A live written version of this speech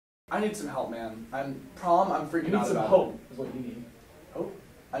I need some help, man. Prom, I'm freaking out about it. You need some hope, is what you need. Hope?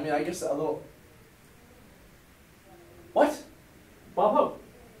 I mean, I guess a little... What? Bob Hope.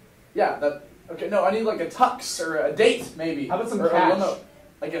 Yeah, that... Okay, no, I need like a tux or a date, maybe. How about some or cash? A limo.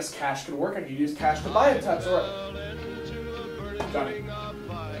 I guess cash could work. I could use cash to buy a tux or... Johnny.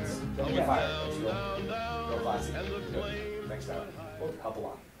 Thanks. Don't get fired. It's real classy. Good. Thanks, Tyler. Will help a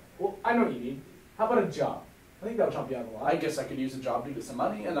lot. Well, I know what you need. How about a job? I think that'll help you out a lot. I guess I could use a job to get some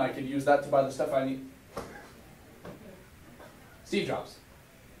money, and I could use that to buy the stuff I need. Steve Jobs.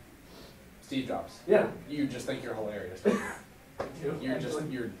 Steve Jobs. Yeah. You just think you're hilarious. You're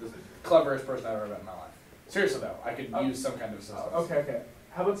Actually. you're the cleverest person I've ever met in my life. Seriously though, I could use some kind of assistance. Okay.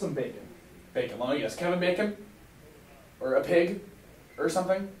 How about some bacon? Bacon. Well, yes, Kevin Bacon? Or a pig? Or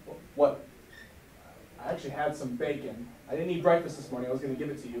something? What? I actually had some bacon. I didn't eat breakfast this morning. I was going to give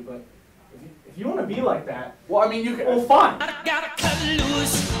it to you, but if you want to be like that, Well, I mean, you can... well, fine. I gotta cut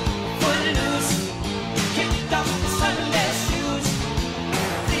loose.